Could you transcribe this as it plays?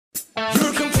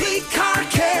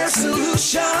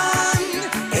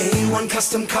A1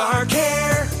 Custom Car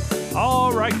Care.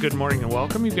 All right, good morning and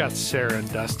welcome. You've got Sarah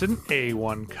and Dustin,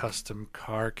 A1 Custom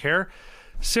Car Care.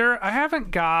 Sarah, I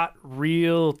haven't got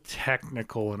real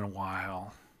technical in a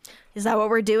while. Is that what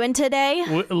we're doing today?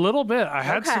 A little bit. I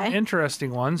had some Okay.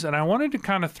 interesting ones, and I wanted to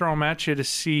kind of throw them at you to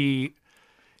see,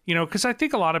 because I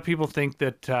think a lot of people think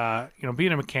that,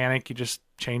 being a mechanic, you just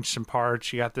change some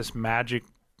parts. You got this magic,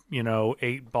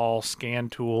 8-ball scan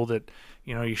tool that,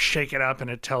 you shake it up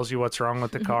and it tells you what's wrong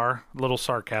with the car. A little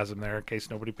sarcasm there in case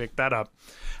nobody picked that up.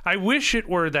 I wish it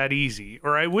were that easy,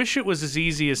 or I wish it was as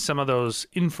easy as some of those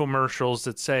infomercials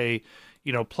that say,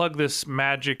 plug this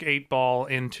magic 8-ball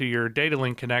into your data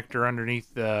link connector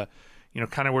underneath the,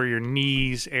 kind of where your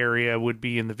knees area would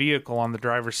be in the vehicle on the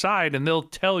driver's side, and they'll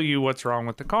tell you what's wrong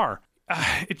with the car.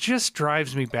 It just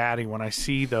drives me batty when I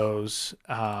see those,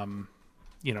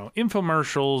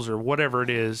 infomercials or whatever it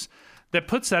is that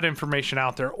puts that information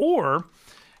out there.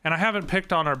 And I haven't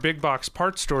picked on our big box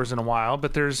parts stores in a while,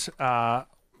 but there's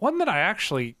one that I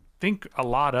actually think a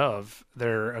lot of.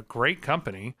 They're a great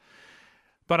company.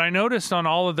 But I noticed on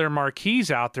all of their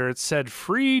marquees out there, it said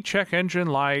free check engine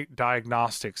light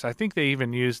diagnostics. I think they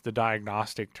even used the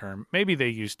diagnostic term. Maybe they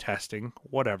used testing,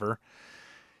 whatever.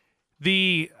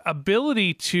 The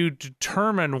ability to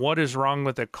determine what is wrong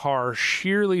with a car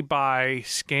sheerly by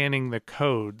scanning the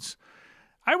codes,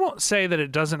 I won't say that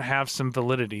it doesn't have some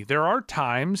validity. There are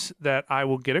times that I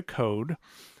will get a code,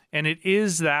 and it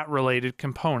is that related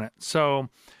component. So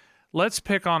let's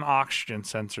pick on oxygen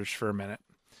sensors for a minute.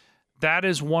 That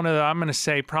is one of the, I'm going to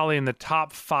say, probably in the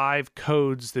top 5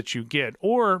 codes that you get.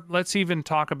 Or let's even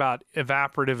talk about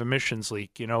evaporative emissions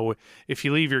leak. If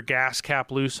you leave your gas cap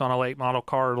loose on a late model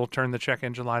car, it'll turn the check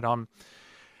engine light on.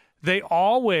 They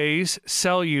always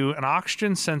sell you an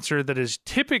oxygen sensor that is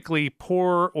typically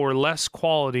poor or less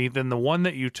quality than the one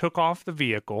that you took off the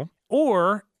vehicle.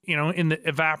 Or, in the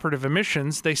evaporative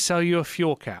emissions, they sell you a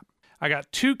fuel cap. I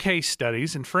got 2 case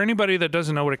studies, and for anybody that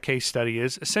doesn't know what a case study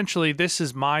is, essentially this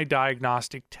is my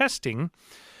diagnostic testing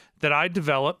that I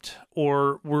developed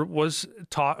or was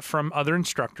taught from other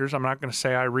instructors. I'm not going to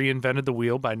say I reinvented the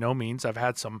wheel, by no means. I've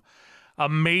had some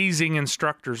amazing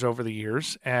instructors over the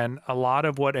years, and a lot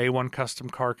of what A1 Custom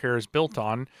Car Care is built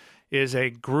on is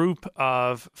a group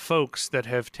of folks that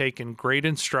have taken great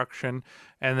instruction,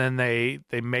 and then they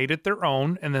made it their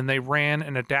own, and then they ran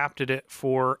and adapted it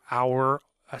for our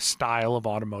style of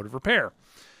automotive repair.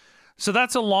 So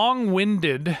that's a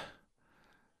long-winded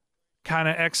kind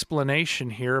of explanation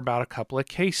here about a couple of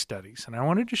case studies, and I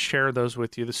wanted to share those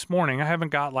with you this morning. I haven't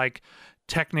got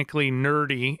technically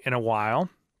nerdy in a while.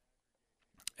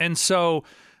 And so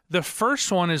the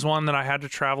first one is one that I had to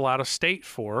travel out of state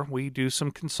for. We do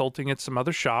some consulting at some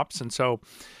other shops. And so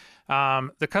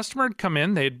the customer had come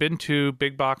in. They had been to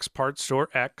Big Box Parts Store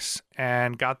X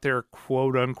and got their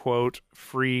quote-unquote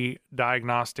free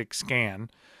diagnostic scan,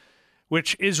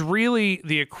 which is really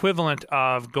the equivalent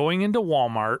of going into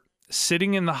Walmart,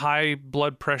 sitting in the high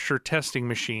blood pressure testing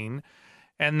machine,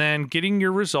 and then getting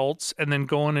your results and then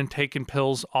going and taking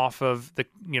pills off of the,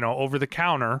 over the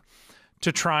counter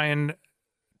to try and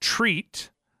treat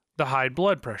the high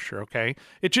blood pressure, okay?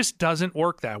 It just doesn't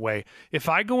work that way. If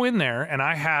I go in there and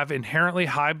I have inherently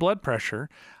high blood pressure,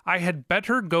 I had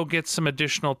better go get some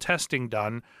additional testing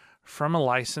done from a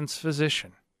licensed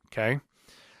physician, okay?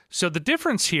 So the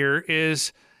difference here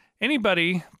is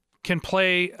anybody can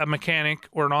play a mechanic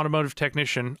or an automotive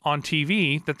technician on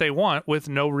TV that they want with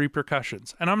no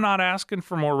repercussions. And I'm not asking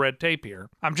for more red tape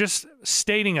here. I'm just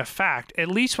stating a fact. At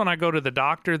least when I go to the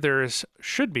doctor, there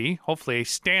should be, hopefully, a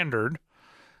standard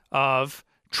of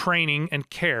training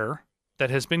and care that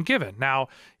has been given. Now,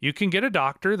 you can get a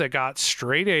doctor that got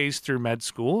straight A's through med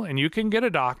school, and you can get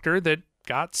a doctor that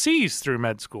got C's through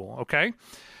med school, okay?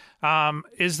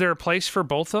 Is there a place for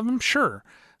both of them? Sure.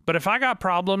 But if I got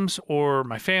problems or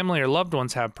my family or loved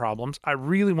ones have problems, I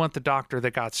really want the doctor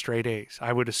that got straight A's.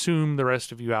 I would assume the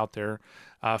rest of you out there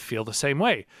feel the same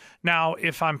way. Now,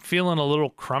 if I'm feeling a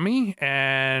little crummy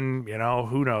and,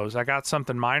 who knows, I got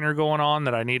something minor going on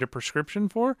that I need a prescription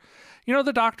for,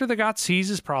 the doctor that got C's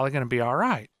is probably going to be all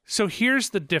right. So here's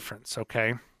the difference,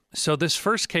 okay? So this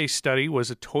first case study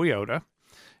was a Toyota.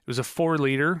 It was a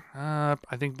 4-liter.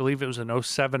 Believe it was an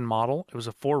 '07 model. It was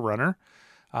a 4Runner.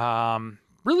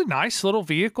 Really nice little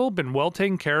vehicle, been well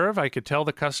taken care of. I could tell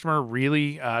the customer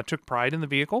really took pride in the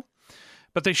vehicle.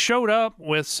 But they showed up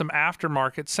with some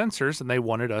aftermarket sensors and they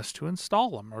wanted us to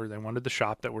install them, or they wanted the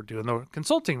shop that we're doing the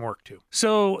consulting work to.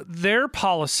 So their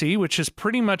policy, which is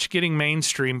pretty much getting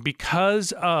mainstream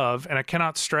because of, and I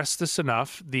cannot stress this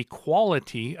enough, the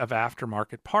quality of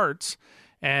aftermarket parts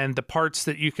and the parts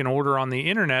that you can order on the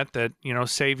internet that,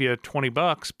 save you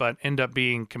 $20 but end up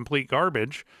being complete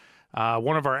garbage.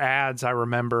 One of our ads I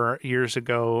remember years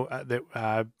ago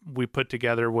that we put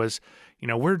together was,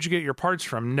 where'd you get your parts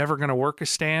from? Never going to work,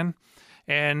 Stan.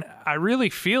 And I really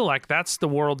feel like that's the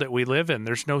world that we live in.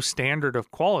 There's no standard of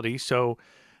quality. So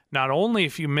not only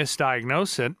if you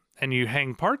misdiagnose it and you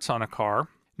hang parts on a car,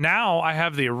 now I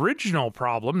have the original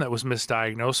problem that was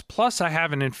misdiagnosed, plus I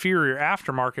have an inferior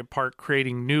aftermarket part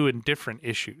creating new and different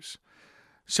issues.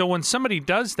 So when somebody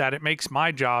does that, it makes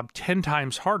my job 10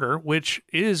 times harder, which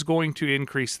is going to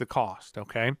increase the cost,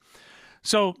 okay?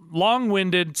 So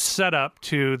long-winded setup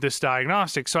to this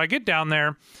diagnostic. So I get down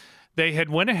there. They had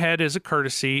went ahead as a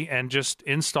courtesy and just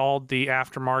installed the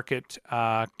aftermarket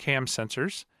cam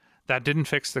sensors. That didn't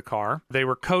fix the car. They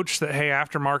were coached that, hey,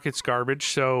 aftermarket's garbage.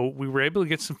 So we were able to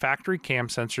get some factory cam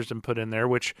sensors and put in there,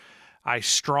 which I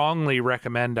strongly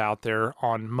recommend out there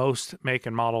on most make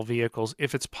and model vehicles.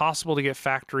 If it's possible to get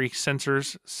factory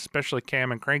sensors, especially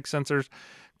cam and crank sensors,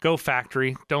 go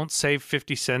factory. Don't save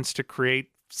 50 cents to create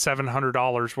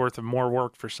 $700 worth of more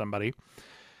work for somebody.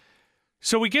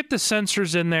 So we get the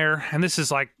sensors in there, and this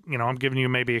is like, I'm giving you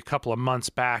maybe a couple of months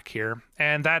back here,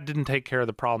 and that didn't take care of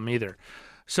the problem either.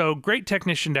 So great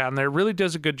technician down there, really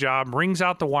does a good job, rings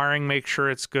out the wiring, makes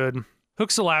sure it's good,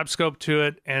 hooks a lab scope to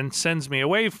it, and sends me a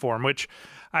waveform, which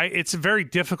it's very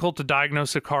difficult to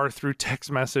diagnose a car through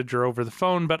text message or over the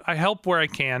phone, but I help where I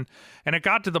can. And it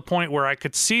got to the point where I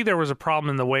could see there was a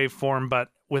problem in the waveform, but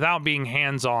without being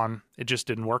hands-on, it just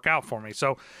didn't work out for me.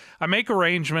 So I make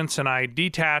arrangements and I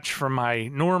detach from my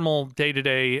normal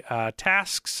day-to-day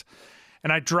tasks,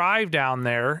 and I drive down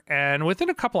there, and within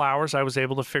a couple hours, I was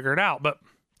able to figure it out. But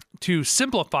to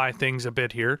simplify things a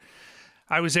bit here,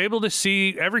 I was able to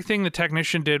see everything the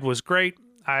technician did was great.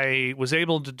 I was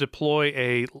able to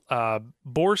deploy a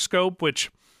bore scope,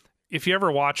 which if you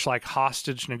ever watch like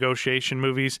hostage negotiation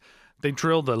movies, they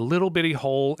drill the little bitty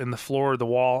hole in the floor of the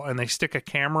wall and they stick a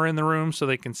camera in the room so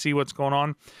they can see what's going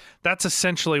on. That's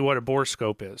essentially what a bore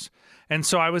scope is. And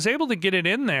so I was able to get it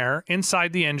in there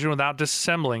inside the engine without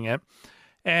disassembling it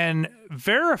and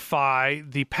verify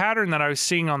the pattern that I was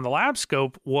seeing on the lab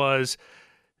scope was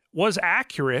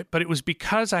accurate, but it was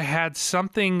because I had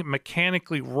something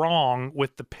mechanically wrong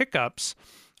with the pickups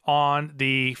on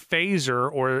the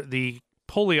phaser or the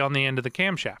pulley on the end of the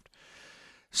camshaft.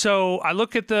 So I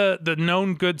look at the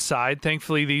known good side.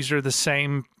 Thankfully, these are the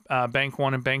same bank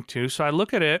 1 and bank 2. So I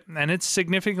look at it, and it's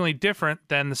significantly different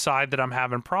than the side that I'm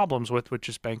having problems with, which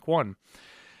is bank 1.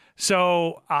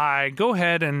 So I go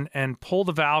ahead and pull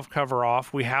the valve cover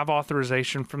off. We have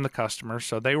authorization from the customer,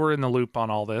 so they were in the loop on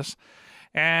all this.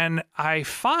 And I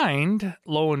find,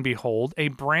 lo and behold, a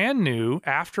brand new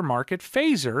aftermarket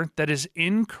phaser that is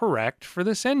incorrect for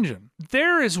this engine.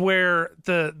 There is where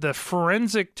the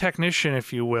forensic technician,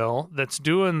 if you will, that's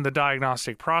doing the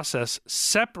diagnostic process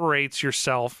separates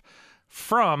yourself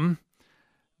from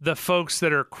the folks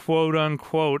that are quote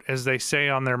unquote, as they say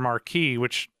on their marquee,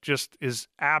 which just is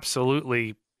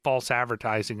absolutely false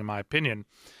advertising in my opinion,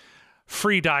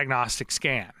 free diagnostic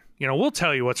scan. We'll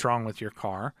tell you what's wrong with your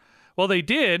car. Well, they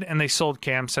did, and they sold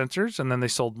cam sensors, and then they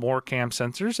sold more cam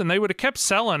sensors, and they would have kept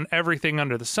selling everything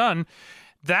under the sun.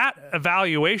 That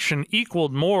evaluation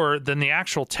equaled more than the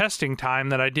actual testing time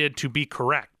that I did to be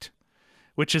correct,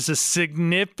 which is a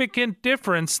significant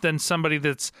difference than somebody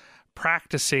that's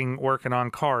practicing working on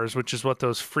cars, which is what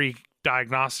those free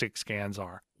diagnostic scans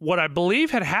are. What I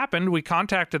believe had happened, we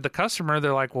contacted the customer.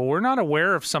 They're like, well, we're not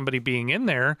aware of somebody being in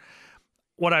there.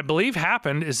 What I believe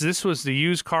happened is this was the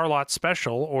used car lot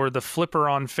special or the flipper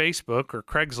on Facebook or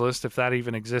Craigslist, if that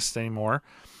even exists anymore.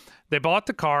 They bought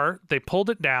the car. They pulled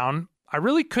it down. I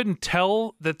really couldn't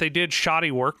tell that they did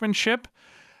shoddy workmanship,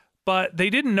 but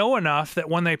they didn't know enough that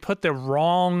when they put the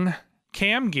wrong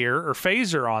cam gear or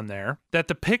phaser on there, that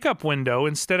the pickup window,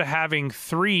 instead of having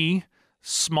 3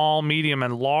 small, medium,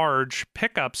 and large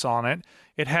pickups on it,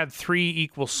 it had 3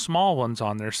 equal small ones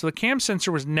on there. So the cam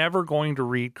sensor was never going to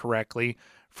read correctly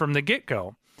from the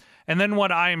get-go. And then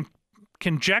what I'm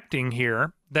conjecting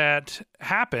here that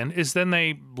happened is then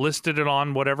they listed it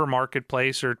on whatever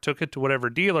marketplace or took it to whatever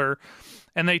dealer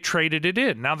and they traded it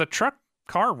in. Now the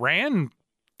car ran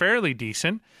fairly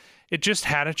decent. It just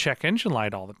had a check engine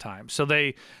light all the time. So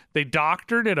they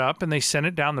doctored it up and they sent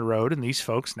it down the road, and these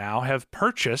folks now have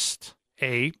purchased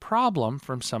a problem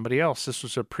from somebody else. This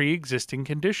was a pre-existing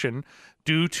condition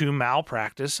due to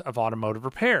malpractice of automotive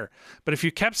repair. But if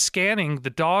you kept scanning the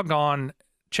doggone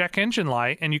check engine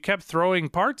light and you kept throwing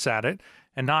parts at it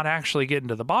and not actually getting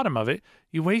to the bottom of it,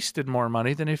 you wasted more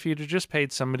money than if you'd have just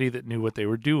paid somebody that knew what they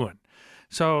were doing.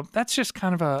 So that's just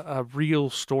kind of a real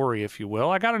story, if you will.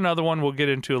 I got another one we'll get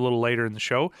into a little later in the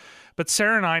show. But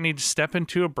Sarah and I need to step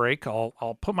into a break.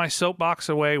 I'll put my soapbox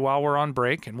away while we're on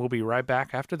break, and we'll be right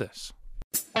back after this.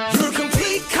 Your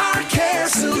complete car care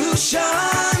solution.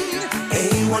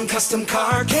 A1 Custom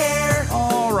Car Care.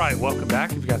 All right, welcome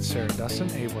back. You've got Sarah and Dustin,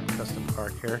 A1 Custom Car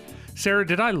Care. Sarah,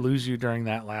 did I lose you during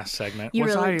that last segment? You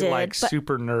Was really I did, like but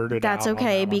super nerded That's out on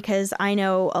okay that one? because I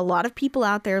know a lot of people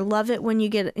out there love it when you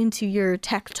get into your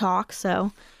tech talk,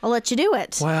 so I'll let you do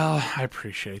it. Well, I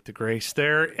appreciate the grace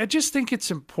there. I just think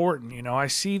it's important. I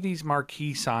see these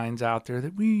marquee signs out there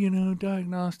that we,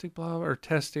 diagnostic, blah, or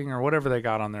testing or whatever they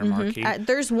got on their marquee.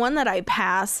 There's one that I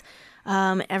pass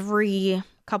every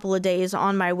couple of days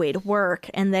on my way to work,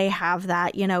 and they have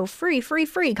that, free,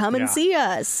 come and see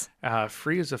us.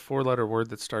 Free is a 4-letter word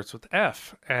that starts with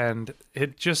F, and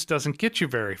it just doesn't get you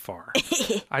very far.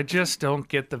 I just don't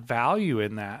get the value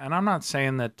in that. And I'm not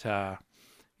saying that,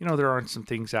 there aren't some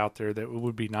things out there that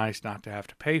would be nice not to have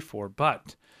to pay for.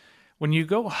 But when you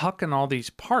go hucking all these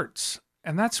parts,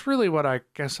 and that's really what I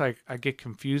guess I get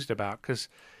confused about, because,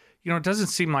 it doesn't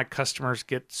seem like customers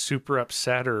get super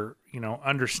upset or,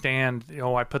 understand,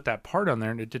 I put that part on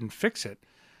there and it didn't fix it.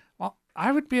 Well,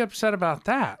 I would be upset about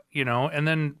that, and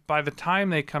then by the time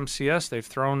they come see us, they've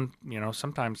thrown,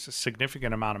 sometimes a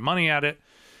significant amount of money at it.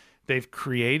 They've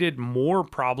created more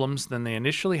problems than they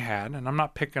initially had. And I'm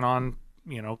not picking on,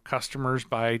 customers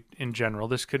in general.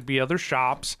 This could be other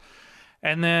shops.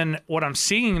 And then what I'm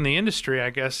seeing in the industry,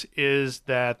 I guess, is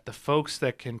that the folks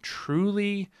that can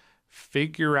truly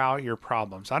figure out your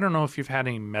problems. I don't know if you've had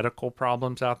any medical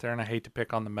problems out there, and I hate to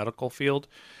pick on the medical field,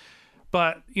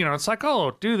 but it's like,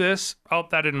 oh, do this. Oh,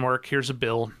 that didn't work. Here's a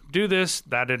bill. Do this.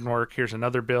 That didn't work. Here's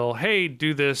another bill. Hey,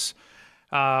 do this.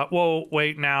 Well,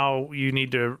 wait, now you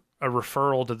need a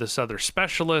referral to this other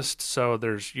specialist. So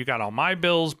you got all my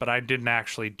bills, but I didn't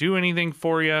actually do anything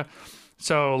for you.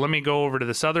 So let me go over to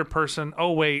this other person.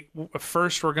 Oh, wait,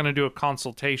 first we're going to do a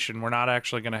consultation. We're not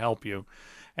actually going to help you.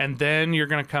 And then you're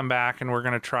going to come back and we're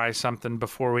going to try something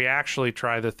before we actually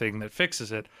try the thing that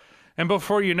fixes it. And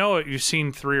before you know it, you've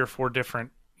seen 3 or 4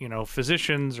 different,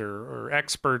 physicians or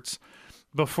experts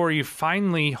before you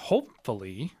finally,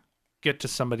 hopefully, get to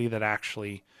somebody that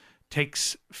actually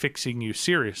takes fixing you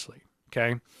seriously.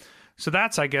 Okay. So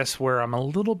that's, I guess, where I'm a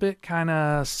little bit kind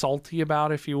of salty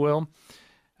about, if you will.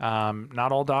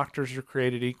 Not all doctors are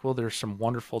created equal. There's some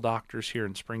wonderful doctors here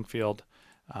in Springfield.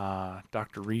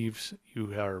 Dr. Reeves,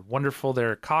 you are wonderful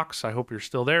there at Cox. I hope you're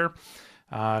still there.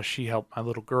 She helped my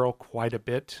little girl quite a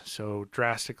bit, so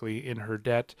drastically in her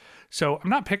debt. So I'm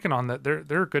not picking on that.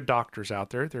 There are good doctors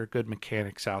out there. There are good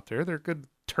mechanics out there. There are good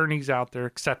attorneys out there,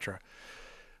 etc.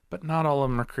 But not all of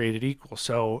them are created equal.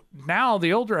 So now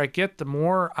the older I get, the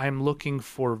more I'm looking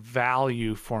for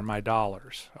value for my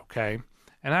dollars, okay?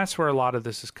 And that's where a lot of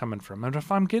this is coming from. And if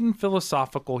I'm getting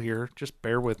philosophical here, just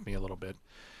bear with me a little bit.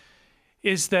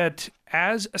 Is that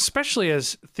especially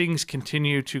as things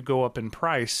continue to go up in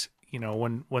price,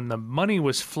 when the money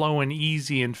was flowing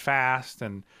easy and fast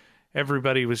and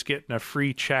everybody was getting a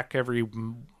free check every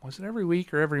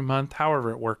week or every month,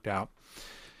 however it worked out.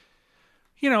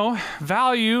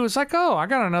 Value is like, oh, I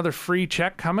got another free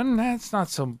check coming. That's not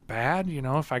so bad.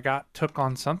 If I took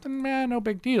on something, no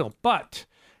big deal. But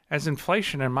as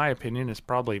inflation, in my opinion, is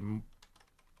probably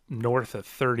north of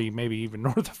 30, maybe even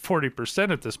north of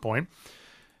 40% at this point,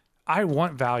 I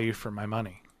want value for my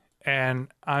money. And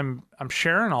I'm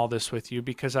sharing all this with you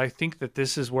because I think that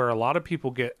this is where a lot of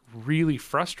people get really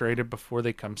frustrated before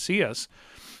they come see us,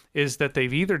 is that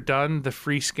they've either done the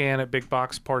free scan at big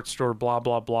box parts store, blah,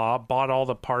 blah, blah, bought all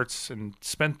the parts and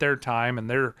spent their time and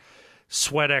their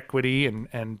sweat equity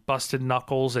and busted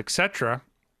knuckles, etc.,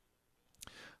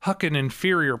 hucking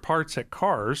inferior parts at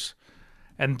cars,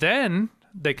 and then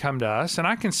they come to us, and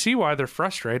I can see why they're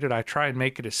frustrated. I try and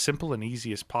make it as simple and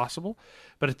easy as possible.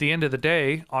 But at the end of the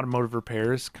day, automotive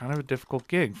repair is kind of a difficult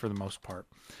gig for the most part.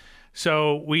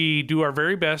 So we do our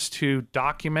very best to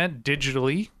document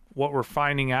digitally what we're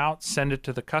finding out, send it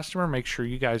to the customer, make sure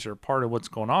you guys are a part of what's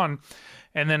going on.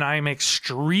 And then I'm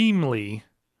extremely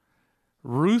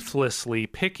ruthlessly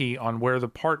picky on where the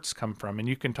parts come from. And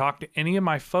you can talk to any of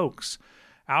my folks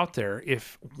out there.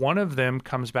 If one of them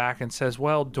comes back and says,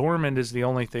 well, Dorman is the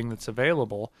only thing that's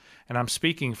available, and I'm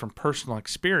speaking from personal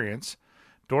experience,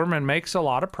 Dorman makes a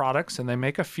lot of products and they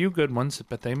make a few good ones,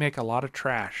 but they make a lot of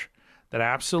trash that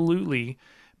absolutely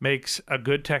makes a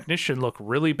good technician look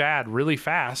really bad really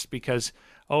fast because,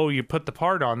 oh, you put the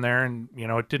part on there and,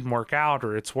 it didn't work out,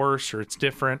 or it's worse, or it's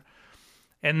different.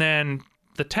 And then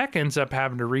the tech ends up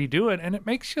having to redo it, and it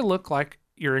makes you look like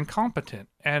you're incompetent.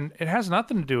 And it has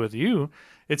nothing to do with you.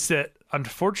 It's that,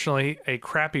 unfortunately, a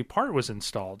crappy part was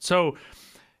installed. So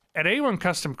at A1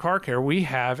 Custom Car Care, we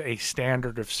have a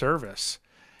standard of service.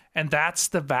 And that's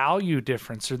the value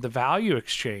difference or the value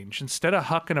exchange. Instead of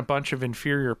hucking a bunch of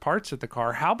inferior parts at the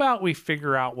car, how about we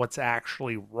figure out what's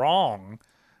actually wrong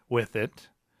with it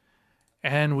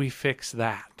and we fix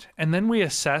that? And then we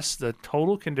assess the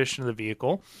total condition of the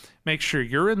vehicle, make sure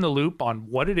you're in the loop on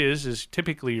what it is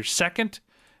typically your second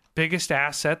biggest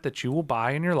asset that you will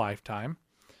buy in your lifetime,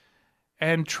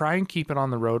 and try and keep it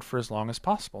on the road for as long as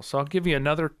possible. So I'll give you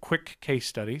another quick case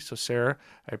study. So Sarah,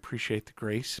 I appreciate the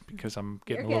grace because I'm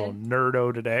getting a little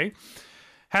nerdo today.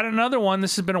 Had another one.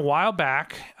 This has been a while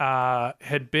back.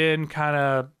 Had been kind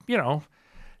of,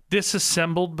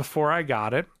 disassembled before I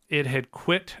got it. It had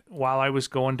quit while I was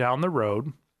going down the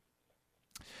road.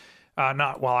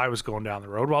 Not while I was going down the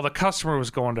road, while the customer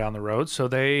was going down the road. So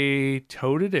they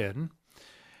towed it in.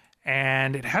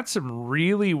 And it had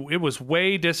it was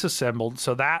way disassembled,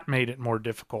 so that made it more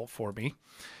difficult for me.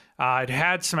 It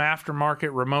had some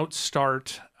aftermarket remote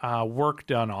start work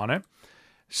done on it.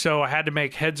 So I had to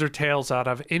make heads or tails out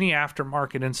of any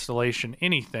aftermarket installation,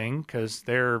 anything, because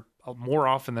they're more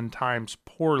often than times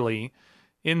poorly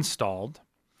installed.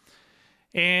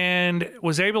 And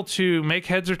was able to make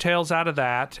heads or tails out of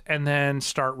that and then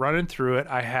start running through it.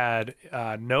 I had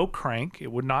no crank.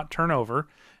 It would not turn over.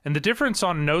 And the difference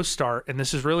on no start, and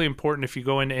this is really important if you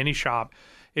go into any shop,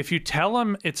 if you tell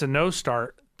them it's a no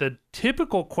start, the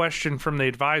typical question from the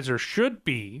advisor should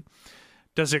be,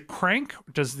 does it crank?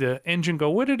 Does the engine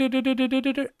go,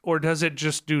 or does it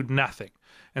just do nothing?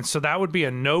 And so that would be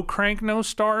a no crank, no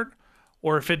start.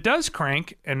 Or if it does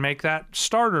crank and make that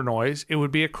starter noise, it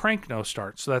would be a crank no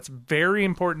start. So that's very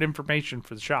important information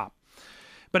for the shop.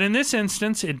 But in this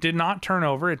instance, it did not turn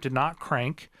over. It did not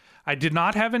crank. I did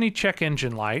not have any check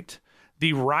engine light.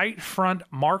 The right front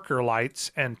marker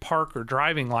lights and park or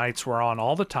driving lights were on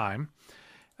all the time.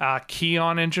 Key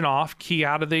on, engine off, key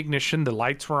out of the ignition. The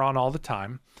lights were on all the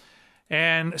time.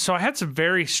 And so I had some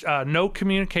no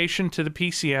communication to the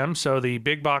PCM. So the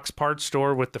big box parts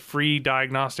store with the free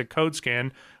diagnostic code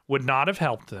scan would not have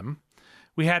helped them.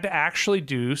 We had to actually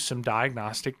do some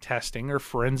diagnostic testing or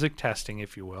forensic testing,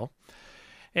 if you will.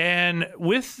 And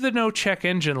with the no check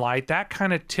engine light, that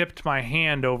kind of tipped my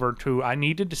hand over to, I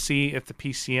needed to see if the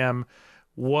PCM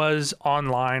was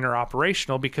online or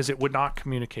operational because it would not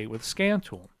communicate with the scan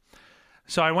tool.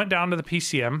 So I went down to the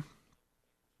PCM.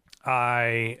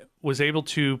 I was able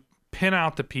to pin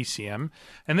out the PCM.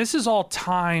 And this is all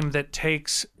time that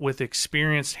takes with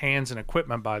experienced hands and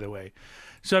equipment, by the way.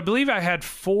 So I believe I had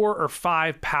 4 or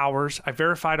 5 powers. I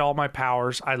verified all my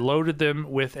powers. I loaded them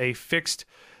with a fixed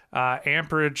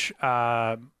amperage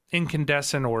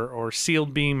incandescent or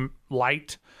sealed beam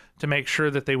light to make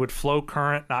sure that they would flow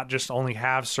current, not just only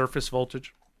have surface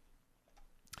voltage.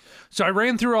 So I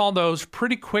ran through all those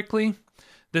pretty quickly.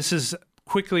 This is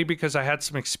quickly because I had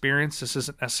some experience. This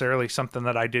isn't necessarily something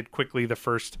that I did quickly the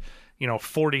first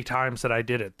 40 times that I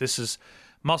did it. This is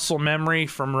muscle memory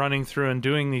from running through and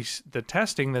doing the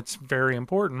testing that's very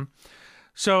important.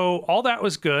 So all that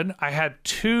was good. I had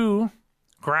 2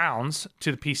 grounds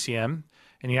to the PCM,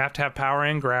 and you have to have power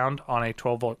and ground on a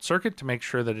 12-volt circuit to make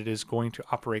sure that it is going to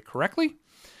operate correctly.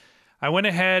 I went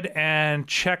ahead and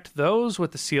checked those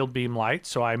with the sealed beam light,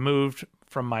 so I moved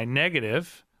from my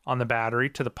negative on the battery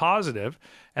to the positive,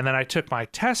 and then I took my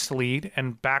test lead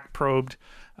and back probed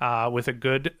with a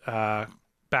good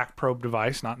back probe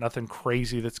device, not nothing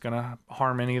crazy that's going to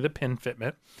harm any of the pin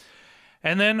fitment.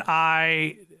 And then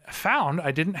I found I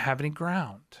didn't have any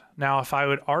ground. Now, if I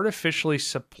would artificially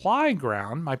supply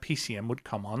ground, my PCM would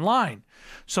come online.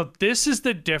 So this is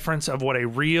the difference of what a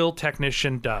real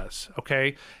technician does,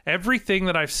 okay? Everything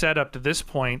that I've said up to this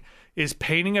point is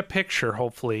painting a picture,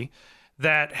 hopefully,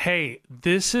 that, hey,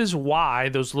 this is why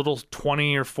those little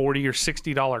 $20 or $40 or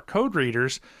 $60 code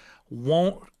readers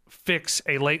won't fix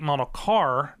a late model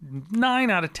car 9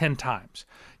 out of 10 times.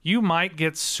 You might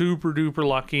get super duper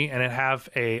lucky and it have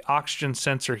a oxygen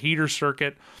sensor heater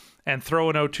circuit and throw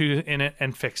an O2 in it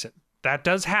and fix it. That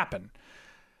does happen.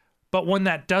 But when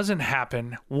that doesn't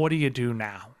happen, what do you do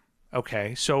now?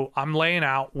 Okay, so I'm laying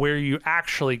out where you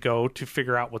actually go to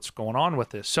figure out what's going on with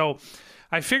this. So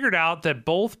I figured out that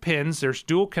both pins, there's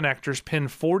dual connectors, pin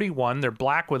 41, they're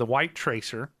black with a white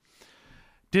tracer,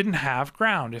 didn't have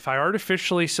ground. If I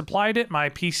artificially supplied it, my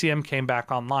PCM came back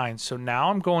online. So now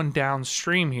I'm going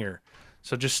downstream here.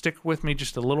 So just stick with me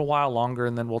just a little while longer,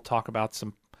 and then we'll talk about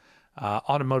some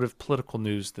automotive political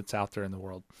news that's out there in the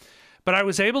world. But I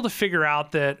was able to figure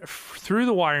out that through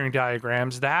the wiring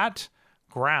diagrams, that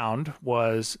ground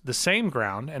was the same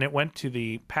ground, and it went to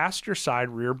the passenger side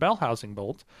rear bell housing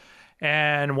bolt.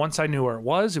 And once I knew where it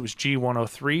was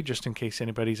G103, just in case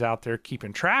anybody's out there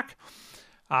keeping track.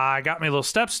 I got my little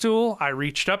step stool. I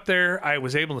reached up there. I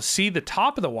was able to see the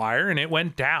top of the wire, and it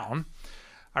went down.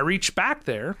 I reached back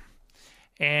there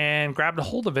and grabbed a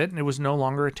hold of it, and it was no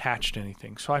longer attached to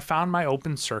anything. So I found my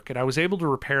open circuit. I was able to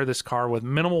repair this car with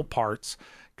minimal parts,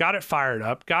 got it fired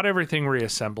up, got everything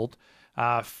reassembled,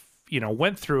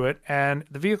 went through it, and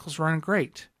the vehicle's running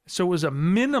great. So it was a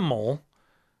minimal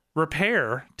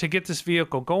repair to get this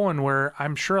vehicle going, where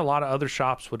I'm sure a lot of other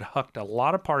shops would huck a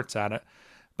lot of parts at it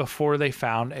before they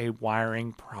found a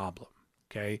wiring problem.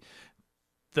 Okay.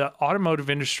 The automotive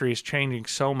industry is changing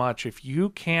so much. If you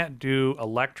can't do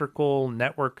electrical,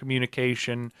 network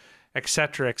communication, et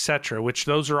cetera, which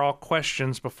those are all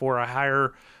questions before I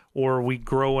hire or we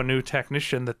grow a new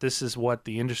technician, that this is what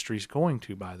the industry is going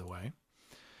to, by the way,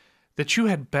 that you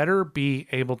had better be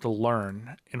able to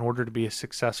learn in order to be a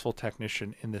successful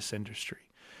technician in this industry.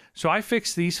 So I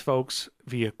fixed these folks'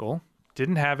 vehicle,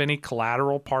 didn't have any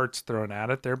collateral parts thrown at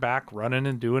it. They're back running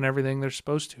and doing everything they're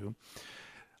supposed to.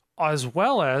 As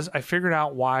well as I figured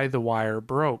out why the wire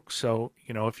broke. So,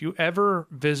 if you ever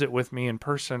visit with me in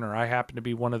person, or I happen to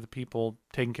be one of the people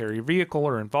taking care of your vehicle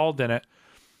or involved in it,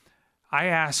 I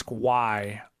ask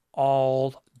why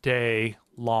all day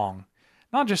long.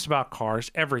 Not just about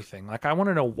cars, everything. Like, I want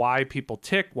to know why people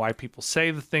tick, why people say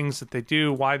the things that they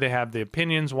do, why they have the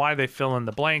opinions, why they fill in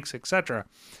the blanks, etc.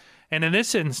 And in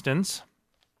this instance,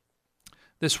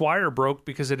 this wire broke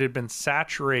because it had been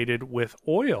saturated with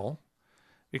oil,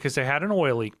 because they had an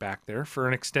oil leak back there for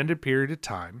an extended period of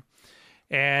time.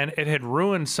 And it had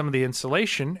ruined some of the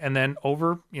insulation. And then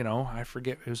over, I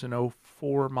forget, it was an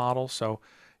 04 model. So,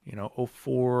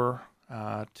 04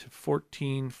 to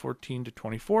 14 to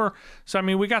 24. So, I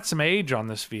mean, we got some age on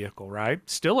this vehicle, right?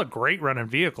 Still a great running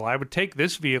vehicle. I would take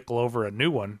this vehicle over a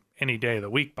new one any day of the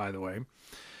week, by the way.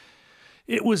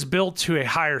 It was built to a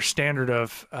higher standard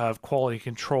of quality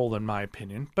control, in my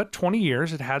opinion. But 20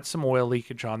 years, it had some oil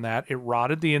leakage on that. It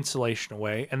rotted the insulation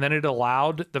away, and then it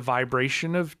allowed the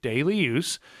vibration of daily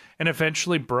use and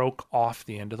eventually broke off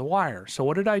the end of the wire. So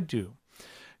what did I do?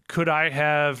 Could I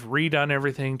have redone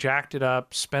everything, jacked it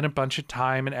up, spent a bunch of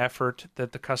time and effort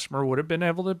that the customer would have been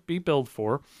able to be billed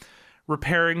for,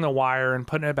 repairing the wire and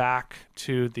putting it back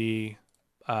to the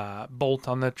bolt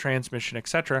on the transmission,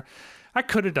 etc.? I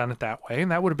could have done it that way,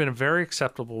 and that would have been a very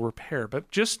acceptable repair.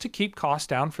 But just to keep costs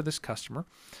down for this customer,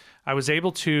 I was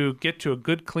able to get to a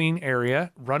good clean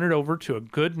area, run it over to a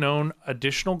good known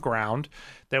additional ground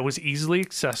that was easily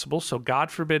accessible. So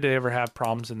God forbid they ever have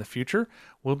problems in the future,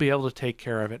 we'll be able to take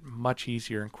care of it much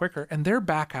easier and quicker. And they're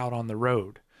back out on the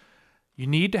road. You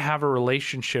need to have a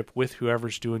relationship with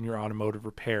whoever's doing your automotive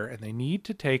repair, and they need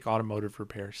to take automotive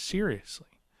repair seriously.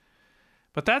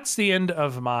 But that's the end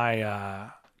of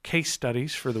my case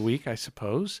studies for the week, I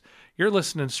suppose. You're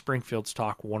listening to Springfield's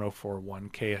Talk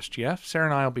 104.1 KSGF. Sarah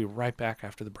and I will be right back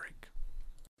after the break.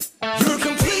 Your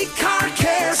complete car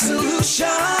care solution.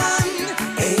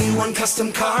 A1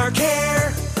 Custom Car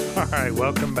Care. All right,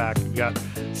 welcome back. We got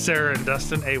Sarah and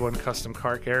Dustin, A1 Custom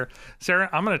Car Care. Sarah,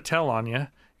 I'm going to tell on you.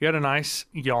 You had a nice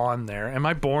yawn there. Am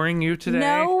I boring you today?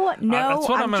 No. That's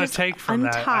what I'm going to take from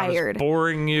that. Tired. I was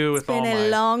boring you with all my... It's been a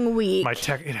long week.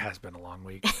 It has been a long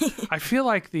week. I feel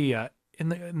like in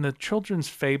the children's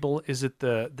fable, is it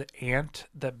the ant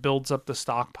that builds up the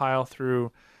stockpile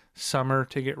through summer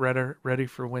to get ready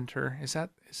for winter? Is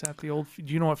that the old...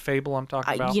 Do you know what fable I'm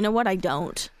talking about? You know what? I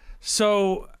don't.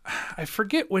 So I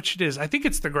forget which it is. I think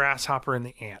it's the grasshopper and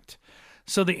the ant.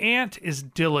 So the ant is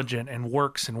diligent and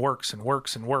works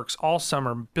all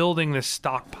summer, building this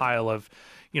stockpile of,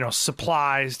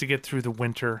 supplies to get through the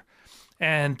winter.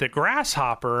 And the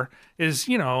grasshopper is,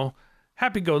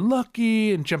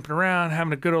 happy-go-lucky and jumping around,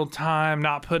 having a good old time,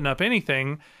 not putting up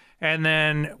anything. And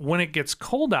then when it gets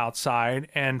cold outside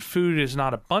and food is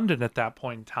not abundant at that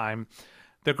point in time,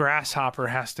 the grasshopper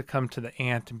has to come to the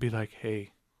ant and be like,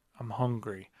 hey, I'm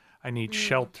hungry. I need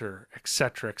shelter,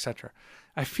 etc., etc.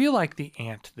 I feel like the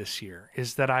ant this year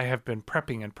is that I have been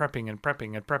prepping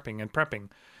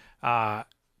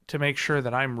to make sure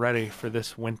that I'm ready for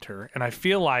this winter. And I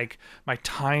feel like my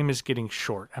time is getting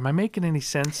short. Am I making any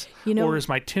sense? Or is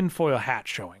my tinfoil hat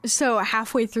showing? So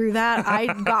halfway through that, I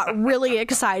got really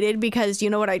excited because you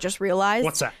know what I just realized?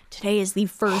 What's that? Today is the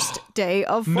first day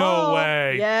of fall. No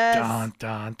way. Yes. Dun,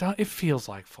 dun, dun. It feels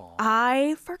like fall.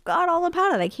 I forgot all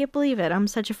about it. I can't believe it. I'm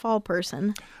such a fall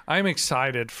person. I'm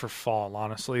excited for fall,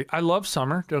 honestly. I love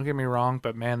summer, don't get me wrong,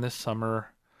 but man, this summer...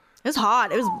 It was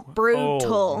hot. It was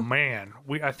brutal. Oh, man.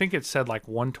 I think it said like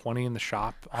 120 in the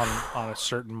shop on a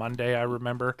certain Monday, I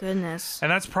remember. Goodness.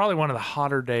 And that's probably one of the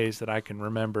hotter days that I can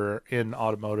remember in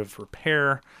automotive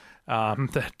repair,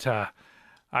 that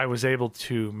I was able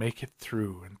to make it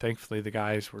through. And thankfully, the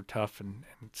guys were tough and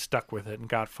stuck with it and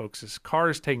got folks'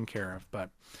 cars taken care of. But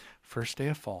first day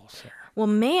of fall, Sarah. Well,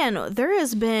 man, there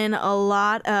has been a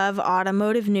lot of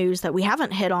automotive news that we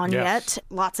haven't hit on yet.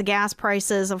 Lots of gas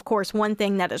prices. Of course, one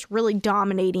thing that is really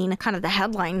dominating kind of the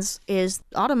headlines is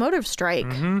automotive strike.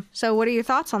 Mm-hmm. So what are your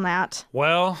thoughts on that?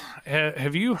 Well,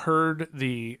 have you heard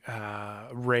the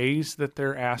raise that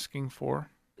they're asking for?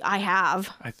 I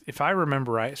have. If I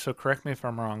remember right, so correct me if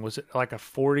I'm wrong, was it like a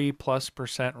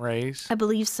 40+% raise? I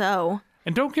believe so.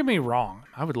 And don't get me wrong,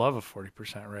 I would love a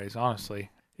 40% raise, honestly.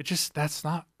 That's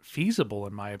not feasible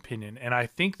in my opinion. And I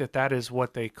think that is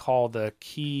what they call the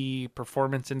key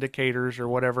performance indicators or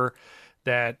whatever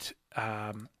that,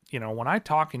 when I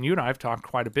talk, and you and I have talked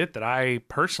quite a bit, that I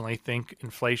personally think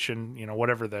inflation,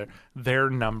 whatever their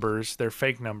numbers, their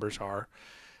fake numbers are,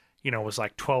 was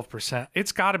like 12%.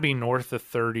 It's got to be north of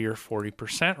 30 or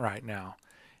 40% right now.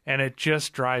 And it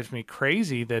just drives me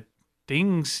crazy that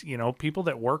things, people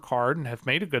that work hard and have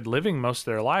made a good living most of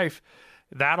their life,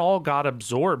 that all got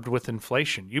absorbed with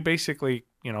inflation. You basically,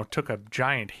 took a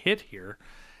giant hit here,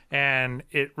 and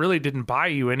it really didn't buy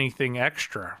you anything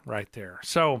extra right there.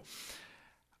 So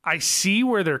I see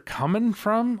where they're coming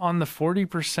from on the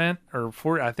 40% or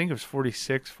 40, I think it was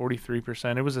 46,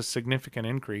 43%. It was a significant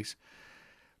increase.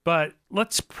 But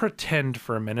let's pretend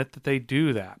for a minute that they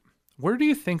do that. Where do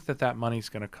you think that money's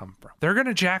going to come from? They're going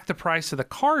to jack the price of the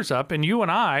cars up, and you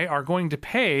and I are going to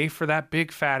pay for that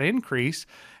big fat increase.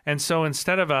 And so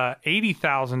instead of a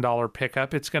 $80,000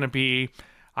 pickup, it's going to be,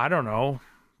 I don't know,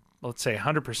 let's say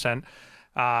 100%.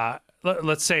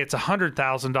 Let's say it's a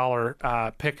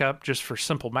 $100,000 pickup just for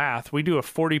simple math. We do a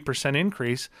 40%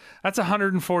 increase. That's a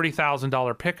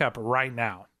 $140,000 pickup right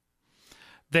now.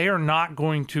 They are not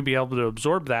going to be able to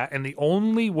absorb that. And the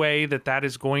only way that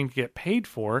is going to get paid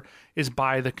for is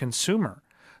by the consumer.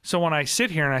 So when I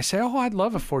sit here and I say, oh, I'd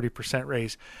love a 40%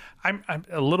 raise, I'm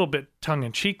a little bit tongue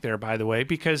in cheek there, by the way,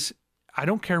 because I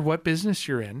don't care what business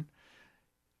you're in.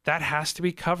 That has to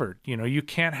be covered. You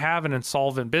can't have an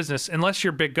insolvent business unless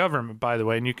you're big government, by the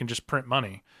way, and you can just print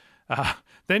money.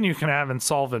 Then you can have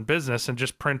insolvent business and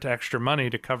just print extra money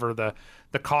to cover the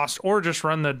cost, or just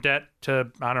run the debt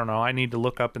to, I don't know, I need to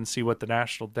look up and see what the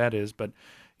national debt is, but,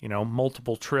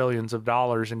 multiple trillions of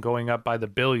dollars and going up by the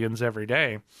billions every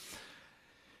day.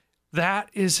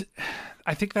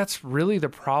 I think that's really the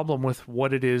problem with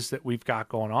what it is that we've got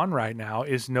going on right now,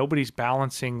 is nobody's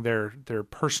balancing their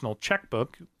personal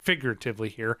checkbook, figuratively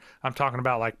here. I'm talking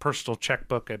about like personal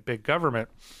checkbook at big government.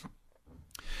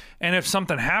 And if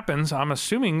something happens, I'm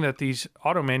assuming that these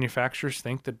auto manufacturers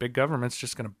think that big government's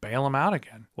just going to bail them out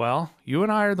again. Well, you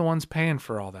and I are the ones paying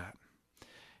for all that.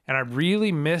 And I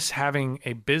really miss having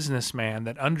a businessman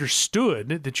that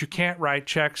understood that you can't write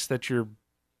checks that your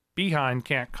behind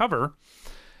can't cover,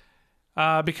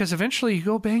 because eventually you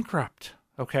go bankrupt.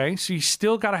 Okay. So you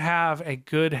still got to have a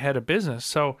good head of business.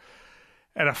 So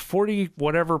at a 40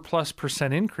 whatever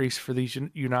 +% increase for these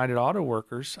United Auto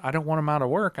workers, I don't want them out of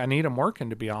work. I need them working,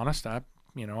 to be honest. I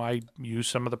use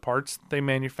some of the parts that they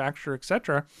manufacture,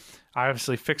 etc. I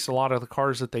obviously fix a lot of the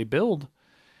cars that they build.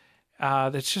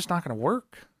 That's just not going to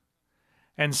work.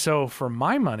 And so for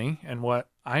my money, and what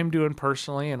I'm doing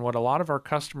personally, and what a lot of our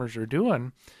customers are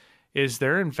doing, is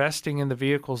they're investing in the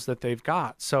vehicles that they've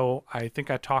got. So I think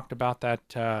I talked about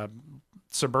that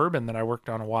Suburban that I worked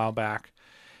on a while back.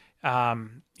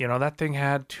 That thing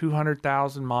had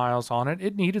 200,000 miles on it.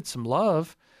 It needed some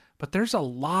love, but there's a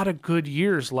lot of good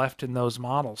years left in those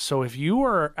models. So if you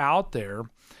are out there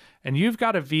and you've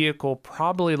got a vehicle,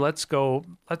 probably let's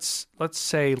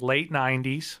say late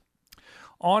 90s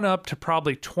on up to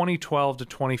probably 2012 to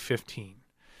 2015.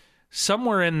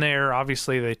 Somewhere in there,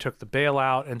 obviously they took the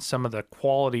bailout and some of the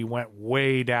quality went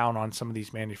way down on some of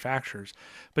these manufacturers.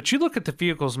 But you look at the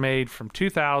vehicles made from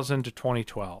 2000 to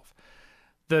 2012.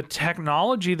 The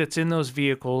technology that's in those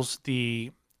vehicles,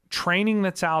 the training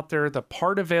that's out there, the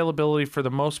part availability for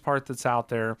the most part that's out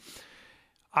there,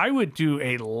 I would do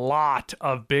a lot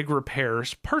of big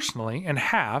repairs personally, and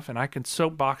I can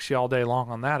soapbox you all day long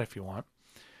on that if you want,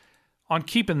 on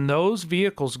keeping those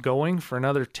vehicles going for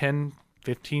another 10,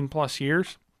 15 plus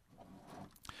years,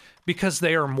 because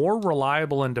they are more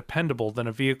reliable and dependable than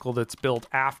a vehicle that's built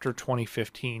after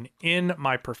 2015 in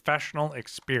my professional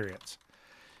experience.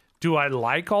 Do I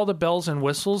like all the bells and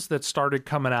whistles that started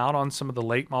coming out on some of the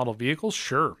late model vehicles?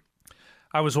 Sure.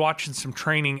 I was watching some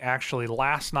training actually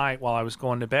last night while I was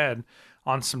going to bed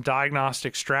on some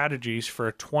diagnostic strategies for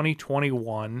a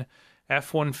 2021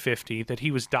 F-150 that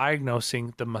he was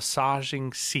diagnosing the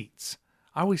massaging seats.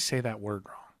 I always say that word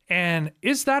wrong. And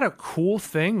is that a cool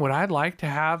thing? Would I like to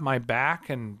have my back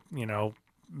and,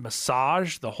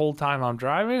 massage the whole time I'm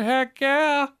driving? Heck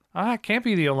yeah. I can't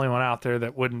be the only one out there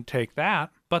that wouldn't take that.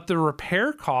 But the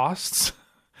repair costs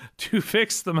to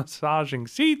fix the massaging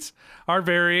seats are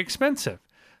very expensive.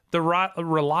 The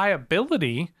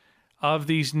reliability of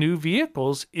these new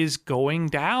vehicles is going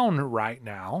down right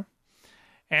now.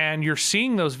 And you're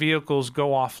seeing those vehicles go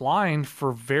offline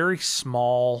for very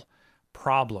small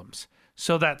problems.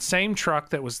 So that same truck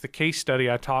that was the case study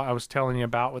I was telling you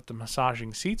about with the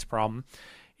massaging seats problem,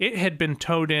 it had been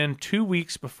towed in 2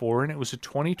 weeks before, and it was a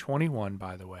 2021,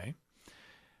 by the way,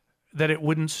 that it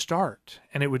wouldn't start,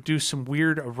 and it would do some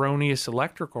weird erroneous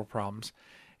electrical problems.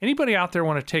 Anybody out there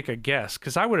want to take a guess?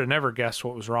 Because I would have never guessed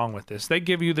what was wrong with this. They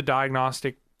give you the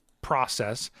diagnostic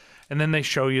process, and then they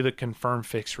show you the confirm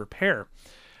fix repair.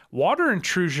 Water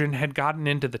intrusion had gotten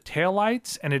into the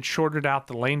taillights and had shorted out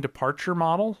the lane departure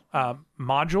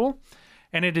module,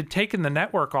 and it had taken the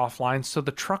network offline so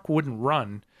the truck wouldn't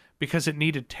run because it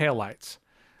needed taillights.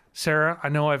 Sarah, I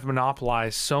know I've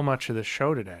monopolized so much of the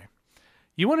show today.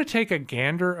 You want to take a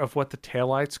gander of what the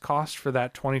taillights cost for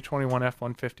that 2021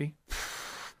 F-150?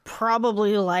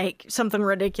 Probably like something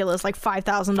ridiculous, like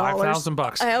 $5,000.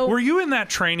 $5,000. Were you in that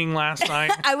training last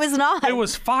night? I was not. It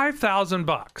was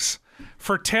 $5,000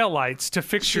 for taillights to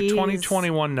fix your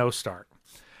 2021 no start.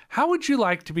 How would you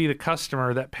like to be the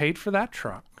customer that paid for that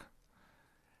truck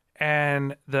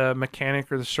and the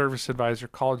mechanic or the service advisor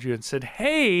called you and said,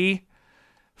 "Hey,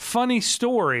 funny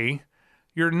story,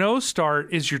 your no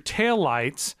start is your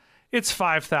taillights. It's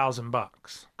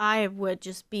 $5,000." I would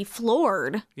just be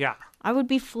floored. Yeah. I would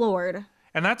be floored.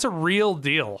 And that's a real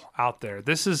deal out there.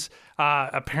 This is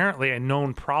apparently a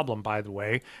known problem, by the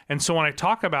way. And so when I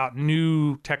talk about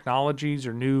new technologies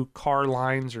or new car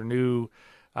lines or new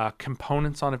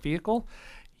components on a vehicle,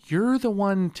 you're the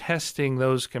one testing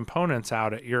those components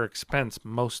out at your expense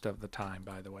most of the time,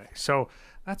 by the way. So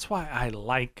that's why I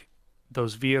like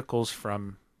those vehicles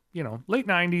from, late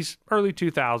 90s, early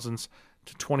 2000s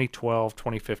to 2012,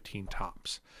 2015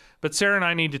 tops. But Sarah and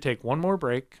I need to take one more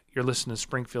break. You're listening to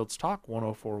Springfield's Talk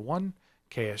 104.1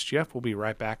 KSGF. We'll be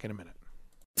right back in a minute.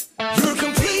 Your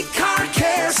complete car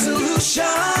care solution.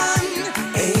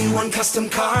 A1 Custom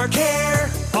Car Care.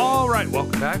 All right,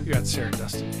 welcome back. You got Sarah and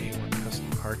Dustin, A1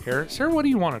 Custom Car Care. Sarah, what do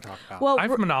you want to talk about? Well,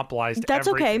 I've monopolized that's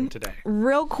everything okay. today.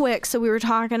 Real quick, so we were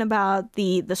talking about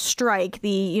the strike, the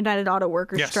United Auto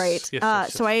Workers strike.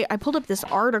 Yes. So I pulled up this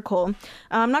article.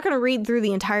 I'm not going to read through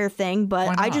the entire thing, but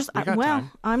Why not?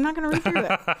 I'm not going to read through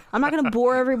it. I'm not going to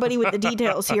bore everybody with the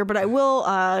details here, but I will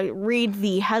read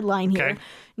the headline here. Okay.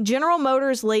 General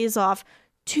Motors lays off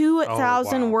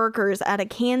 2,000 workers at a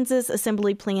Kansas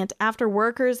assembly plant after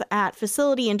workers at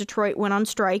facility in Detroit went on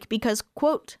strike because,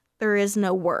 quote, there is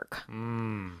no work.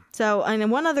 So, and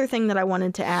one other thing that I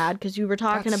wanted to add, because you were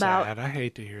talking about... Sad. I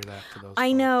hate to hear that for those I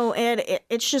folks. know,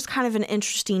 it's just kind of an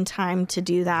interesting time to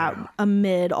do that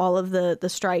amid all of the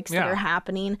strikes that are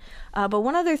happening. But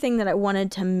one other thing that I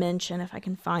wanted to mention, if I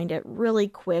can find it really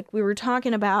quick, we were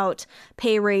talking about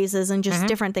pay raises and just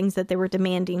different things that they were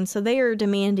demanding. So they are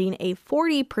demanding a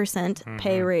 40%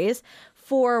 pay raise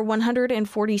for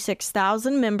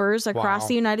 146,000 members across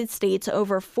the United States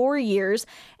over 4 years.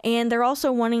 And they're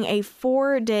also wanting a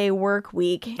 4-day work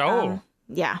week. So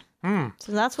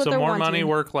that's what they're wanting. So more money,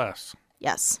 work less.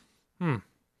 Yes. Well,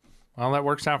 that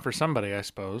works out for somebody, I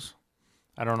suppose.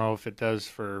 I don't know if it does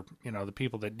for, the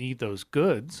people that need those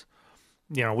goods.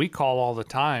 We call all the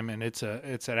time, and it's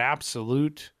an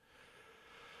absolute,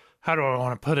 how do I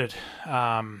want to put it?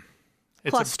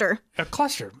 It's cluster. A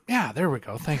cluster. Yeah, there we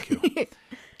go. Thank you.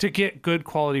 To get good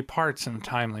quality parts in a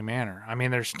timely manner. I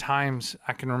mean, there's times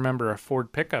I can remember a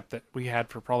Ford pickup that we had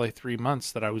for probably 3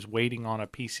 months that I was waiting on a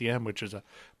PCM, which is a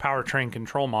powertrain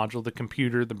control module, the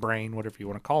computer, the brain, whatever you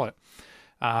want to call it,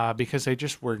 because they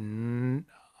just were,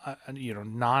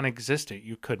 non-existent.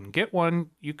 You couldn't get one.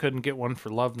 You couldn't get one for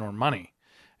love nor money.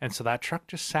 And so that truck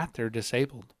just sat there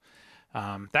disabled.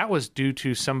 That was due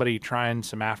to somebody trying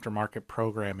some aftermarket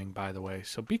programming, by the way.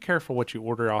 So be careful what you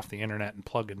order off the internet and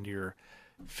plug into your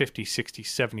 $50,000,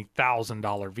 $60,000,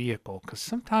 $70,000 vehicle, because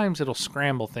sometimes it'll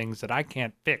scramble things that I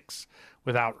can't fix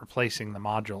without replacing the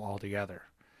module altogether.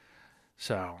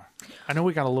 So I know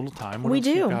we got a little time. What We else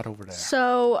do. you got over there?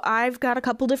 So I've got a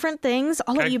couple different things.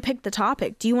 I'll let Okay. you pick the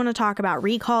topic. Do you want to talk about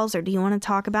recalls or do you want to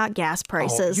talk about gas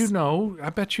prices? Oh, you know, I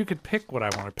bet you could pick what I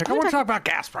want to pick. I want to talk about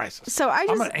gas prices. So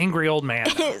I'm an angry old man.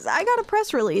 I got a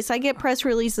press release. I get press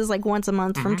releases like once a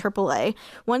month from AAA.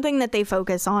 One thing that they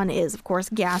focus on is, of course,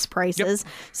 gas prices.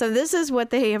 So this is what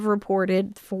they have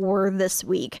reported for this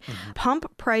week.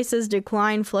 Pump prices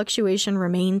decline, fluctuation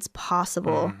remains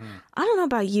possible. I don't know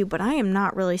about you, but I am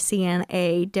not really seeing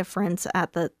a difference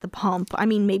at the pump. I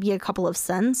mean, maybe a couple of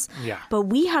cents. Yeah. But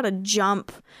we had a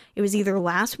jump. It was either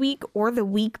last week or the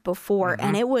week before.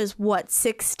 And it was,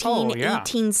 16,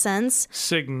 18 cents?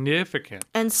 Significant.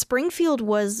 And Springfield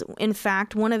was, in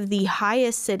fact, one of the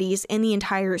highest cities in the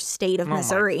entire state of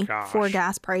Missouri for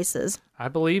gas prices. I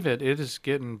believe it. It is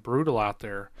getting brutal out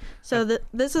there. So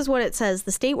this is what it says.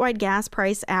 The statewide gas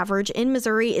price average in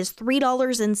Missouri is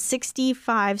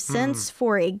 $3.65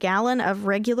 for a gallon of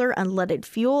regular unleaded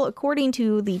fuel, according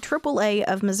to the AAA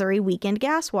of Missouri Weekend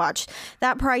Gas Watch.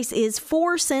 That price is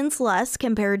 4 cents less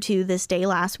compared to this day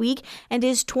last week and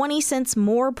is 20 cents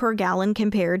more per gallon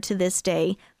compared to this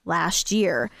day last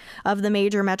year. Of the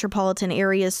major metropolitan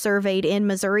areas surveyed in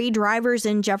Missouri, drivers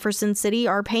in Jefferson City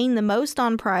are paying the most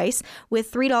on price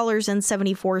with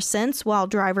 $3.74, while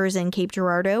drivers in Cape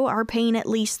Girardeau are paying at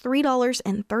least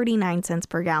 $3.39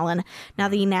 per gallon. Now,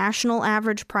 the national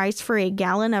average price for a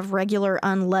gallon of regular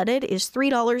unleaded is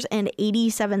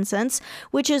 $3.87,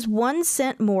 which is 1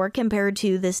 cent more compared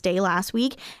to this day last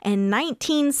week and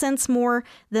 19 cents more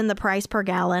than the price per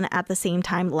gallon at the same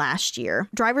time last year.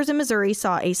 Drivers in Missouri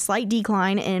saw a slight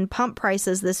decline in pump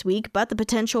prices this week, but the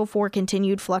potential for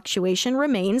continued fluctuation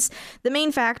remains. The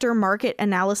main factor market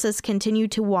analysis continue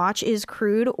to watch is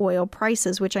crude oil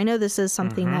prices, which I know this is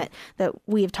something that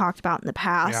we have talked about in the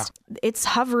past. Yeah. It's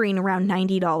hovering around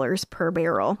 $90 per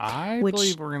barrel. I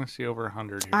believe we're going to see over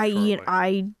 100 here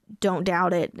I don't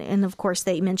doubt it. And of course,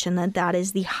 they mentioned that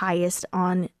is the highest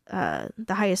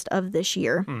of this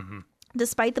year.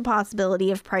 Despite the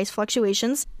possibility of price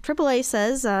fluctuations, AAA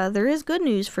says there is good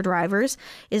news for drivers,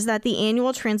 is that the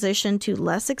annual transition to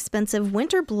less expensive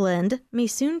winter blend may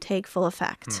soon take full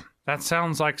effect. That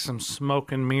sounds like some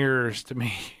smoke and mirrors to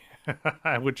me,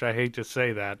 which I hate to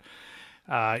say that.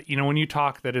 When you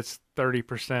talk that it's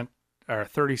 30% or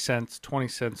 30 cents, 20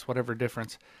 cents, whatever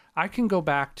difference, I can go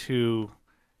back to,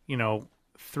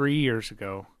 3 years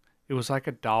ago. It was like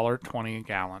 $1.20 a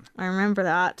gallon. I remember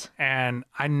that. And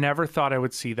I never thought I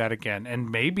would see that again. And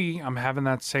maybe I'm having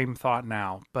that same thought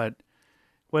now. But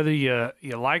whether you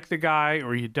like the guy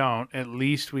or you don't, at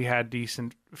least we had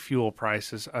decent fuel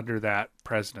prices under that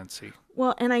presidency.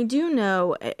 Well, and I do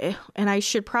know, and I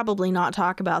should probably not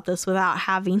talk about this without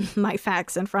having my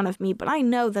facts in front of me, but I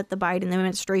know that the Biden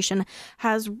administration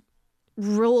has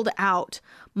rolled out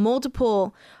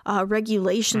multiple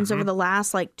regulations over the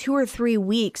last 2 or 3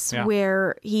 weeks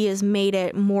where he has made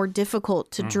it more difficult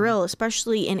to drill,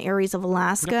 especially in areas of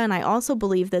Alaska. And I also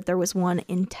believe that there was one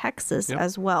in Texas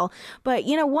as well. But,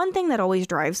 one thing that always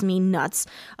drives me nuts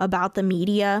about the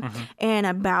media and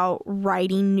about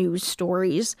writing news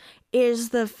stories is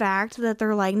the fact that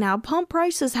they're like, now pump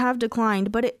prices have declined,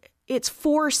 but it's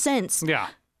 4 cents. Yeah.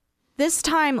 This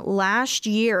time last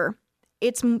year,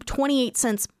 it's 28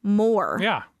 cents more.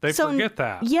 Yeah, they forget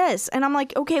that. Yes, and I'm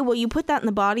like, okay, well, you put that in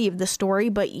the body of the story,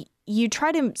 but you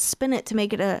try to spin it to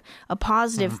make it a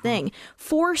positive thing.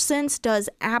 4 cents does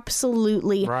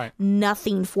absolutely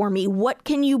nothing for me. What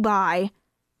can you buy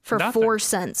for 4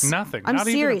 cents? Nothing. I'm Not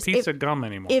serious. Even a piece of gum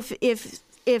anymore.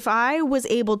 If I was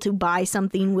able to buy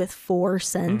something with 4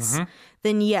 cents,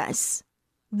 then yes,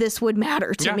 this would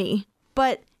matter to me.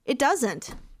 But it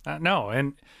doesn't. No,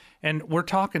 and we're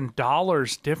talking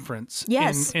dollars difference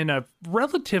in a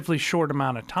relatively short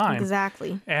amount of time.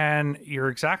 Exactly. And you're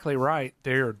exactly right.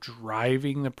 They're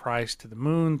driving the price to the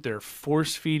moon. They're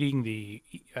force feeding the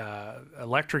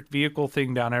electric vehicle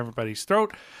thing down everybody's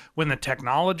throat. When the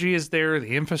technology is there,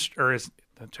 the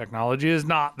technology is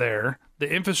not there.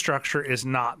 The infrastructure is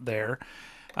not there.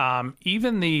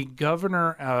 Even the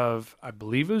governor of, I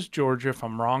believe it was Georgia, if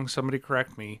I'm wrong, somebody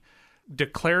correct me,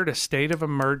 declared a state of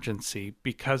emergency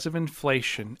because of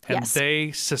inflation, and they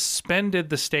suspended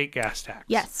the state gas tax.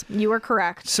 Yes, you are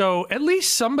correct. So at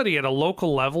least somebody at a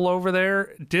local level over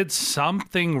there did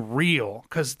something real,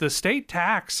 because the state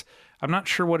tax, I'm not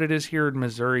sure what it is here in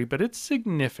Missouri, but it's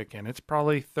significant. It's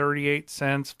probably 38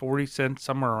 cents, 40 cents,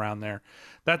 somewhere around there.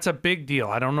 That's a big deal.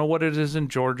 I don't know what it is in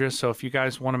Georgia, so if you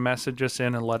guys want to message us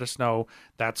in and let us know,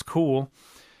 that's cool.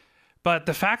 But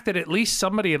the fact that at least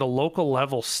somebody at a local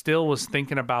level still was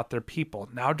thinking about their people.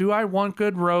 Now, do I want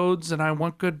good roads and I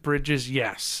want good bridges?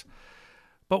 Yes.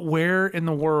 But where in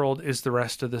the world is the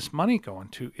rest of this money going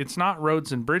to? It's not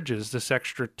roads and bridges, this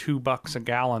extra $2 a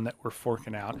gallon that we're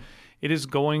forking out. It is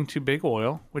going to big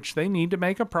oil, which they need to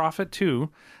make a profit too.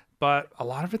 But a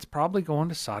lot of it's probably going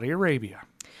to Saudi Arabia.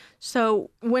 So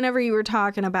whenever you were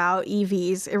talking about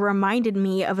EVs, it reminded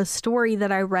me of a story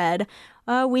that I read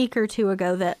a week or two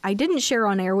ago that I didn't share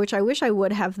on air, which I wish I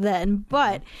would have then,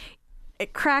 but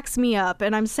it cracks me up,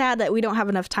 and I'm sad that we don't have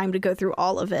enough time to go through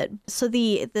all of it. So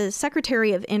the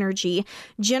Secretary of Energy,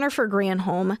 Jennifer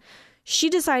Granholm, she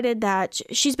decided that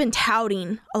she's been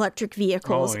touting electric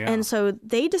vehicles, and so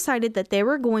they decided that they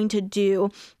were going to do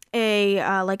a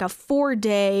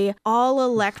 4-day all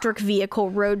electric vehicle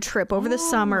road trip over the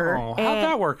summer. How'd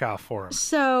that work out for him?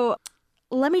 So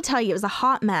let me tell you, it was a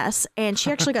hot mess, and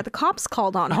she actually got the cops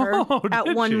called on her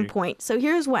at one point. So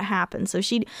here's what happened. So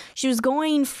she was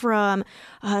going from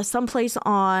someplace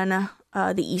on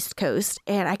the East Coast,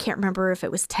 and I can't remember if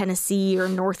it was Tennessee or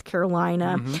North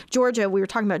Carolina. Georgia, we were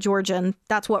talking about Georgia, and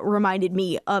that's what reminded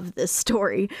me of this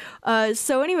story.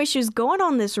 So anyway, she was going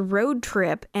on this road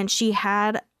trip, and she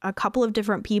had a couple of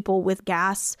different people with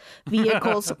gas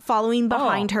vehicles following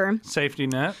behind her. Safety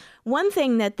net. One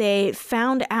thing that they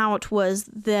found out was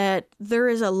that there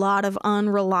is a lot of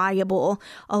unreliable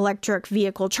electric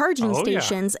vehicle charging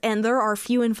stations, and there are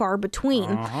few and far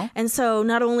between. And so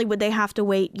not only would they have to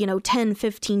wait, 10,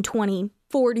 15, 20,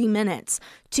 40 minutes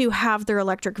to have their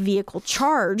electric vehicle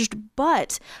charged,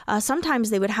 but sometimes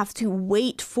they would have to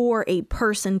wait for a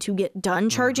person to get done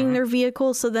charging their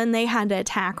vehicle. So then they had to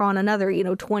tack on another,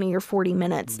 20 or 40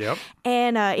 minutes.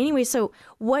 And anyway, so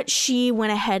what she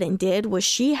went ahead and did was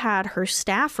she had her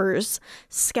staffers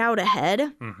scout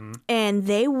ahead, and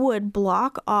they would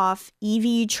block off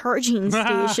EV charging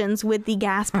stations with the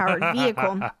gas-powered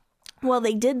vehicle. Well,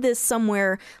 they did this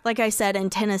somewhere, like I said,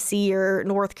 in Tennessee or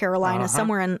North Carolina,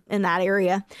 somewhere in that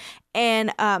area.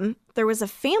 And there was a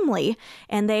family,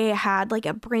 and they had like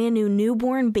a brand new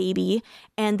newborn baby.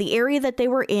 And the area that they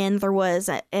were in, there was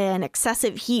an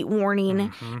excessive heat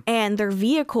warning, and their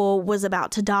vehicle was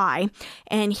about to die.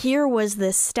 And here was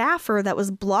this staffer that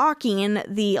was blocking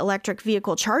the electric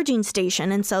vehicle charging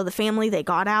station. And so the family, they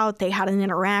got out, they had an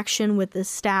interaction with the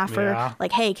staffer,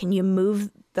 like, hey, can you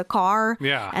move the car?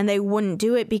 And they wouldn't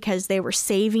do it because they were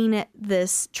saving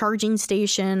this charging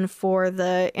station for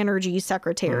the Energy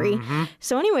Secretary.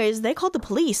 So anyways, they called the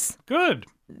police. Good.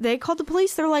 They called the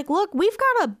police. They're like, look, we've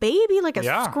got a baby, like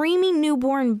a screaming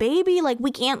newborn baby. Like,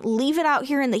 we can't leave it out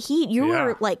here in the heat. You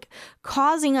were like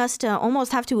causing us to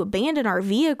almost have to abandon our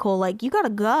vehicle. Like, you got to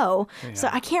go. So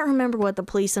I can't remember what the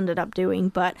police ended up doing.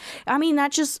 But I mean,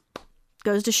 that just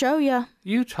goes to show you.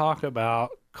 You talk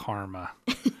about karma.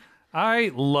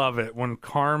 I love it when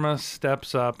karma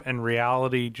steps up and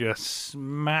reality just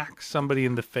smacks somebody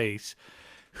in the face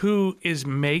who is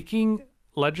making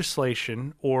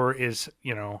legislation or is,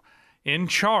 in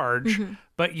charge,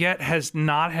 but yet has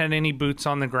not had any boots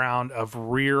on the ground of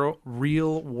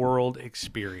real world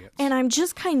experience. And I'm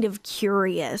just kind of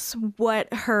curious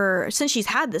since she's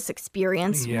had this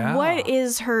experience, what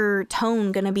is her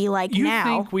tone going to be like now? You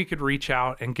think we could reach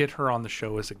out and get her on the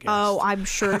show as a guest? Oh, I'm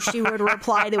sure she would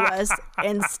reply to us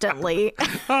instantly.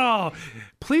 Oh,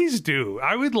 please do.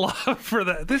 I would love for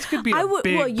that. This could be a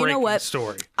big breaking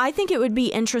story. I think it would be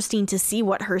interesting to see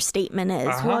what her statement is.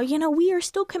 Well, we are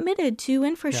still committed to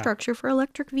infrastructure for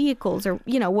electric vehicles or,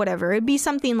 whatever. It'd be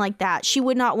something like that. She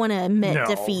would not want to admit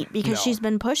defeat because she's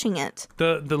been pushing it.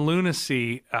 The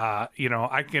lunacy,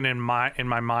 I can in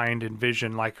my mind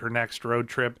envision like her next road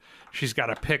trip. She's got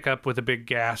a pickup with a big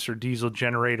gas or diesel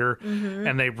generator,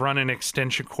 and they run an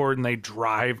extension cord and they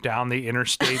drive down the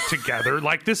interstate together.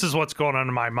 Like, this is what's going on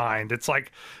in my mind. It's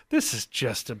like, this is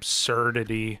just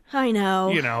absurdity. I know.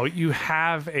 You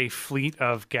have a fleet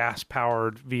of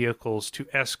gas-powered vehicles to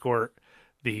escort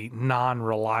the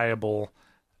non-reliable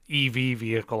EV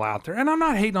vehicle out there. And I'm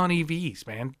not hating on EVs,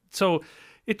 man. So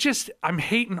I'm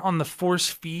hating on the force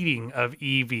feeding of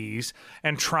EVs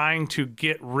and trying to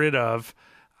get rid of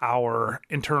our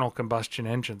internal combustion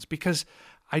engines, because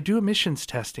I do emissions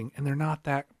testing and they're not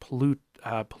that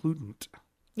pollutant.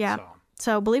 Yeah.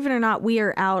 So believe it or not, we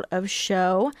are out of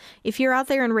show. If you're out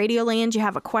there in Radioland, you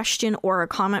have a question or a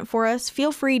comment for us,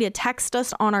 feel free to text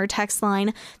us on our text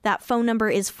line. That phone number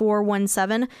is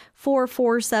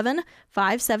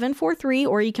 417-447-5743,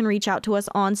 or you can reach out to us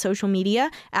on social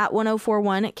media at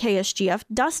 1041 KSGF.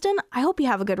 Dustin, I hope you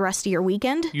have a good rest of your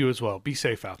weekend. You as well. Be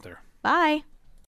safe out there. Bye.